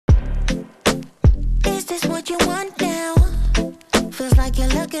this what you want now? Feels like you're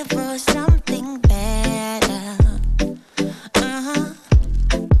looking for something better.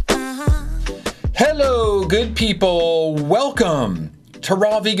 Hello, good people. Welcome to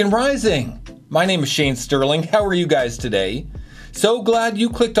Raw Vegan Rising. My name is Shane Sterling. How are you guys today? So glad you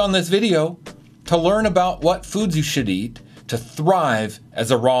clicked on this video to learn about what foods you should eat to thrive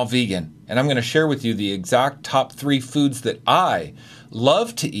as a raw vegan. And I'm going to share with you the exact top 3 foods that I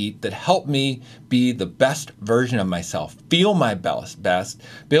love to eat that help me be the best version of myself, feel my best,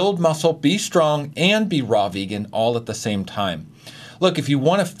 build muscle, be strong, and be raw vegan all at the same time. Look, if you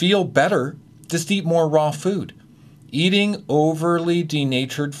want to feel better, just eat more raw food. Eating overly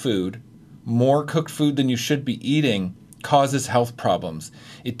denatured food, more cooked food than you should be eating, causes health problems.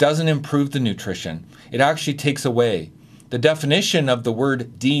 It doesn't improve the nutrition. It actually takes away. The definition of the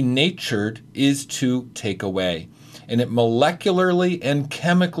word denatured is to take away. And it molecularly and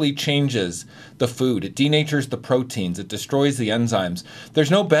chemically changes the food. It denatures the proteins. It destroys the enzymes.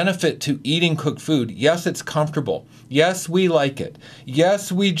 There's no benefit to eating cooked food. Yes, it's comfortable. Yes, we like it.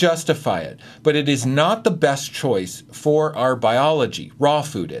 Yes, we justify it. But it is not the best choice for our biology. Raw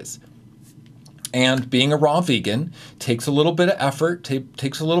food is. And being a raw vegan takes a little bit of effort,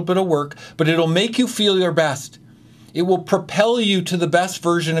 takes a little bit of work, but it'll make you feel your best. It will propel you to the best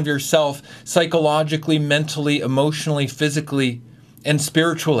version of yourself psychologically, mentally, emotionally, physically, and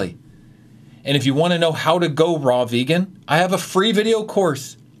spiritually. And if you want to know how to go raw vegan, I have a free video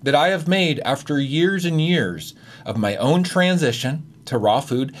course that I have made after years and years of my own transition to raw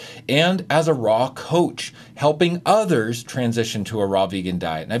food and as a raw coach, helping others transition to a raw vegan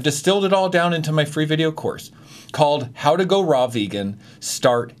diet. And I've distilled it all down into my free video course called How to Go Raw Vegan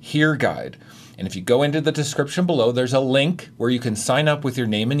Start Here Guide. And if you go into the description below, there's a link where you can sign up with your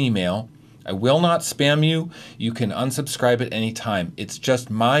name and email. I will not spam you. You can unsubscribe at any time. It's just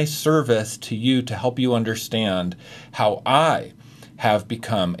my service to you to help you understand how I have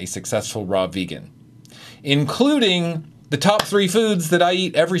become a successful raw vegan, including the top 3 foods that I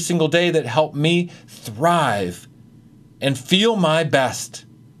eat every single day that help me thrive and feel my best.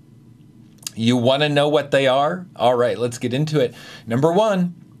 You want to know what they are? All right, let's get into it. Number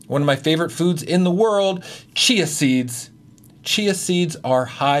 1. One of my favorite foods in the world, chia seeds. Chia seeds are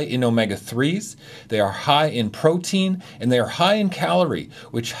high in omega-3s, they are high in protein, and they are high in calorie,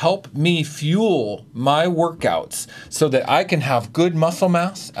 which help me fuel my workouts so that I can have good muscle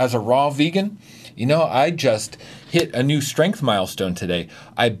mass as a raw vegan. You know, I just hit a new strength milestone today.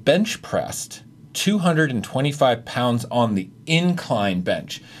 I bench pressed 225 pounds on the incline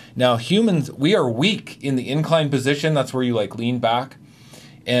bench. Now, humans, we are weak in the incline position. That's where you like lean back.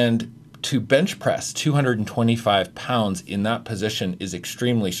 And to bench press 225 pounds in that position is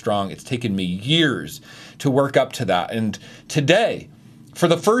extremely strong. It's taken me years to work up to that. And today, for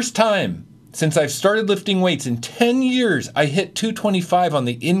the first time since I've started lifting weights in 10 years, I hit 225 on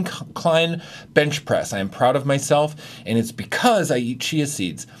the incline bench press. I am proud of myself, and it's because I eat chia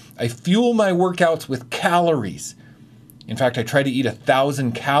seeds. I fuel my workouts with calories. In fact, I try to eat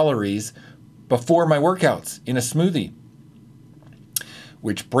 1,000 calories before my workouts in a smoothie.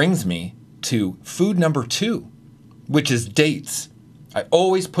 Which brings me to food number 2, which is dates. I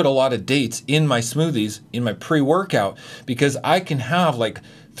always put a lot of dates in my smoothies, in my pre-workout, because I can have like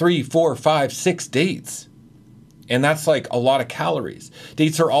 3, 4, 5, 6 dates. And that's like a lot of calories.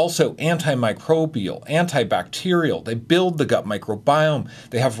 Dates are also antimicrobial, antibacterial. They build the gut microbiome.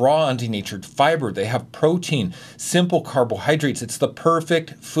 They have raw undenatured fiber. They have protein, simple carbohydrates. It's the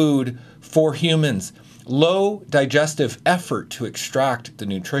perfect food for humans. Low digestive effort to extract the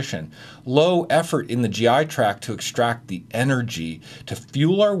nutrition, low effort in the GI tract to extract the energy, to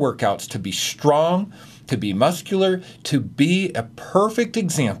fuel our workouts, to be strong, to be muscular, to be a perfect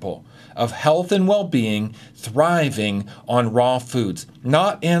example of health and well-being, thriving on raw foods.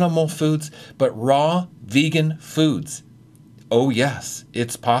 Not animal foods, but raw vegan foods. Oh yes,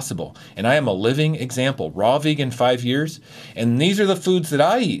 it's possible. And I am a living example. Raw vegan 5 years, and these are the foods that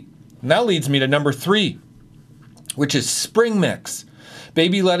I eat. And that leads me to number 3, which is spring mix.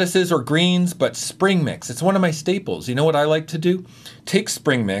 Baby lettuces or greens, but spring mix. It's one of my staples. You know what I like to do? Take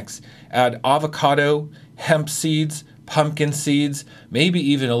spring mix, add avocado, hemp seeds, pumpkin seeds, maybe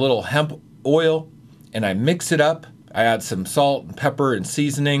even a little hemp oil, and I mix it up. I add some salt and pepper and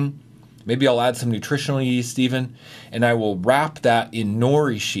seasoning. Maybe I'll add some nutritional yeast even, and I will wrap that in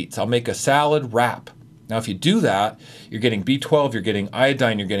nori sheets. I'll make a salad wrap. Now, if you do that, you're getting B12, you're getting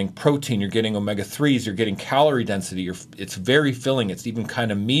iodine, you're getting protein, you're getting omega-3s, you're getting calorie density. It's very filling. It's even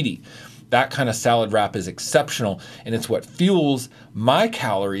kind of meaty. That kind of salad wrap is exceptional, and it's what fuels my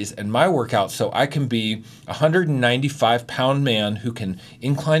calories and my workouts so I can be a 195-pound man who can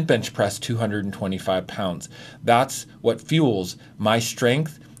incline bench press 225 pounds. That's what fuels my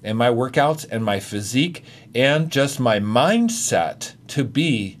strength and my workouts and my physique and just my mindset to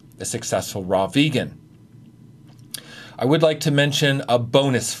be a successful raw vegan. I would like to mention a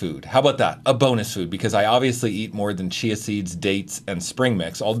bonus food. How about that? A bonus food, because I obviously eat more than chia seeds, dates, and spring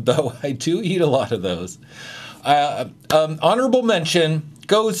mix, although I do eat a lot of those. Honorable mention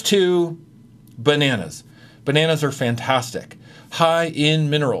goes to bananas. Bananas are fantastic. High in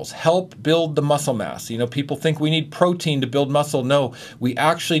minerals, help build the muscle mass. You know, people think we need protein to build muscle. No, we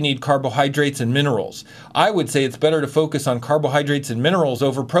actually need carbohydrates and minerals. I would say it's better to focus on carbohydrates and minerals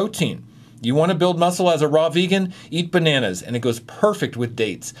over protein. You want to build muscle as a raw vegan? Eat bananas, and it goes perfect with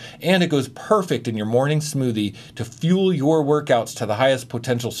dates. And it goes perfect in your morning smoothie to fuel your workouts to the highest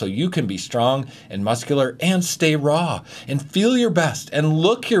potential so you can be strong and muscular and stay raw and feel your best and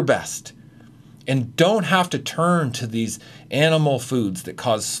look your best. And don't have to turn to these animal foods that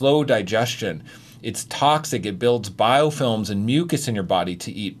cause slow digestion. It's toxic. It builds biofilms and mucus in your body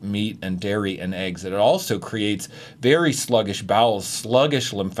to eat meat and dairy and eggs. And it also creates very sluggish bowels,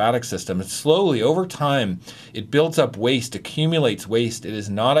 sluggish lymphatic system. It's slowly, over time, it builds up waste, accumulates waste. It is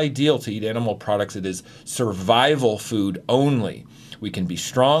not ideal to eat animal products. It is survival food only. We can be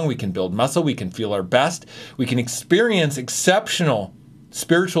strong. We can build muscle. We can feel our best. We can experience exceptional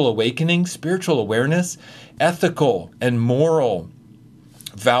spiritual awakening, spiritual awareness, ethical and moral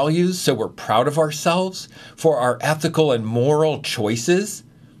values, so we're proud of ourselves for our ethical and moral choices.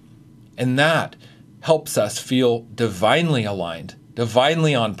 And that helps us feel divinely aligned,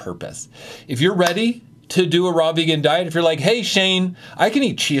 divinely on purpose. If you're ready to do a raw vegan diet, if you're like, hey Shane, I can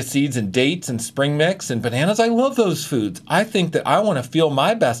eat chia seeds and dates and spring mix and bananas, I love those foods. I think that I want to feel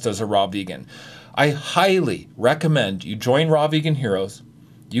my best as a raw vegan. I highly recommend you join Raw Vegan Heroes.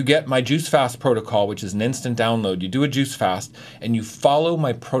 You get my Juice Fast protocol, which is an instant download. You do a Juice Fast, and you follow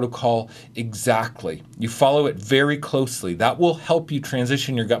my protocol exactly. You follow it very closely. That will help you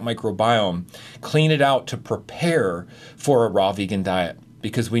transition your gut microbiome, clean it out to prepare for a raw vegan diet,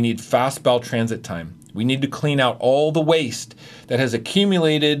 because we need fast bowel transit time. We need to clean out all the waste that has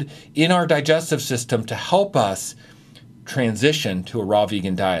accumulated in our digestive system to help us transition to a raw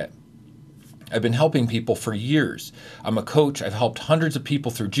vegan diet. I've been helping people for years. I'm a coach. I've helped hundreds of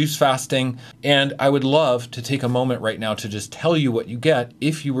people through juice fasting, and I would love to take a moment right now to just tell you what you get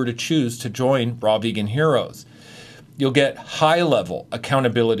if you were to choose to join Raw Vegan Heroes. You'll get high-level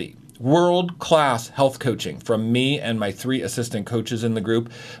accountability, world-class health coaching from me and my 3 assistant coaches in the group,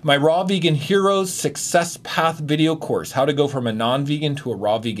 my Raw Vegan Heroes Success Path video course, how to go from a non-vegan to a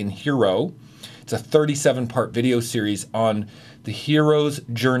raw vegan hero. It's a 37-part video series on the hero's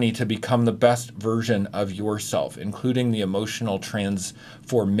journey to become the best version of yourself, including the emotional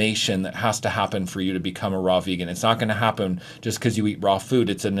transformation that has to happen for you to become a raw vegan. It's not going to happen just because you eat raw food.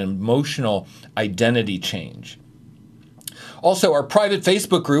 It's an emotional identity change. Also, our private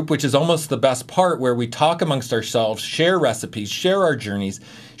Facebook group, which is almost the best part, where we talk amongst ourselves, share recipes, share our journeys,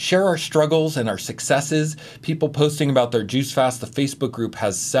 share our struggles and our successes. People posting about their juice fast. The Facebook group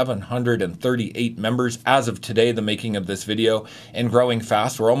has 738 members as of today, the making of this video, and growing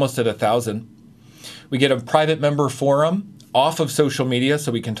fast. We're almost at 1,000. We get a private member forum off of social media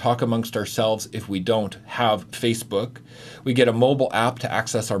so we can talk amongst ourselves if we don't have Facebook. We get a mobile app to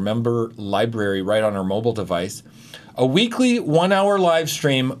access our member library right on our mobile device. A weekly 1-hour live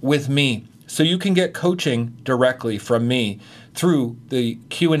stream with me, so you can get coaching directly from me through the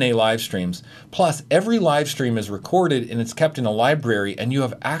Q&A live streams. Plus, every live stream is recorded and it's kept in a library, and you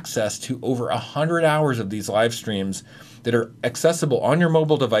have access to over 100 hours of these live streams that are accessible on your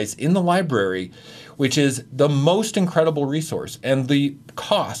mobile device in the library, which is the most incredible resource. And the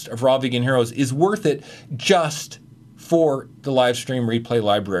cost of Raw Vegan Heroes is worth it just for the live stream replay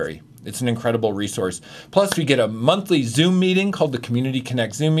library. It's an incredible resource. Plus, we get a monthly Zoom meeting called the Community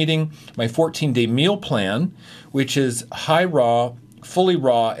Connect Zoom meeting, my 14-day meal plan, which is high raw, fully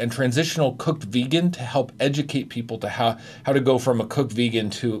raw, and transitional cooked vegan to help educate people to how to go from a cooked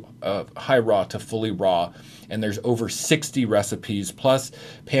vegan to high raw to fully raw. And there's over 60 recipes, plus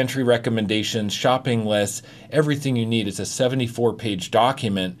pantry recommendations, shopping lists, everything you need. It's a 74-page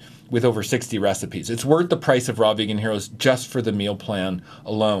document with over 60 recipes. It's worth the price of Raw Vegan Heroes just for the meal plan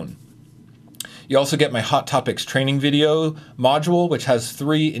alone. You also get my Hot Topics training video module, which has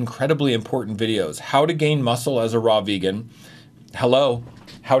 3 incredibly important videos. How to gain muscle as a raw vegan. Hello,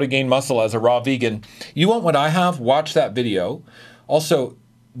 how to gain muscle as a raw vegan. You want what I have? Watch that video. Also,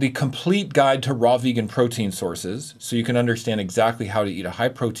 the complete guide to raw vegan protein sources, so you can understand exactly how to eat a high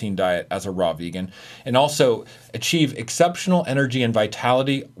protein diet as a raw vegan, and also achieve exceptional energy and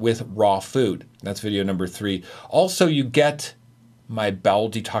vitality with raw food. That's video number 3. Also, you get my bowel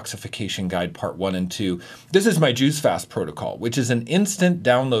detoxification guide part 1 and 2. This is my juice fast protocol, which is an instant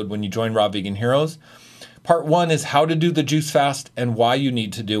download when you join Raw Vegan Heroes. Part 1 is how to do the juice fast and why you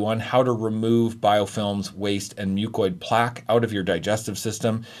need to do one, how to remove biofilms, waste, and mucoid plaque out of your digestive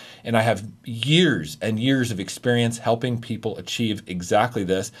system. And I have years and years of experience helping people achieve exactly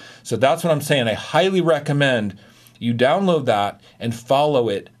this. So that's what I'm saying. I highly recommend you download that and follow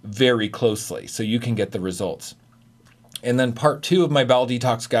it very closely so you can get the results. And then part 2 of my bowel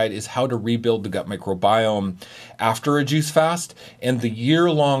detox guide is how to rebuild the gut microbiome after a juice fast and the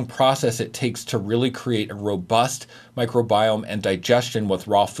year-long process it takes to really create a robust microbiome and digestion with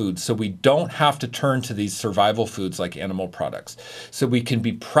raw foods, so we don't have to turn to these survival foods like animal products. So we can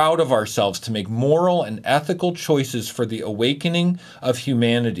be proud of ourselves to make moral and ethical choices for the awakening of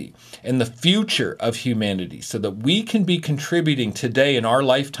humanity and the future of humanity, so that we can be contributing today in our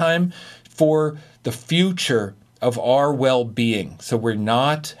lifetime for the future of our well-being, so we're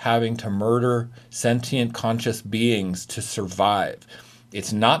not having to murder sentient conscious beings to survive.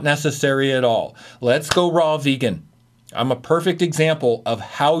 It's not necessary at all. Let's go raw vegan. I'm a perfect example of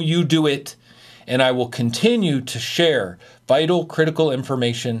how you do it, and I will continue to share vital, critical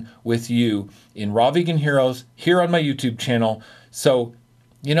information with you in Raw Vegan Heroes here on my YouTube channel. So,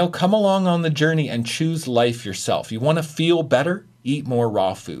 come along on the journey and choose life yourself. You want to feel better? Eat more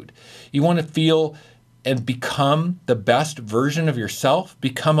raw food. You want to feel and become the best version of yourself?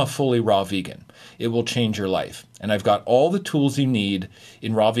 Become a fully raw vegan. It will change your life. And I've got all the tools you need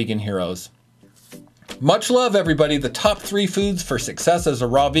in Raw Vegan Heroes. Much love, everybody. The top 3 foods for success as a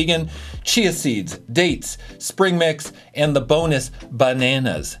raw vegan: chia seeds, dates, spring mix, and the bonus,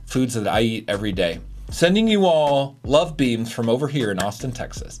 bananas, foods that I eat every day. Sending you all love beams from over here in Austin,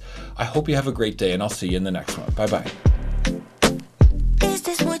 Texas. I hope you have a great day, and I'll see you in the next one. Bye-bye. Is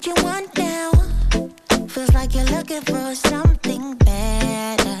this what you want now? Feels like you're looking for something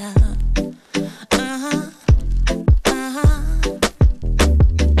better.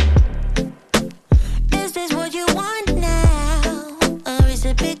 Is this what you want now? Or is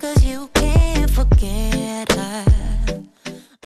it because you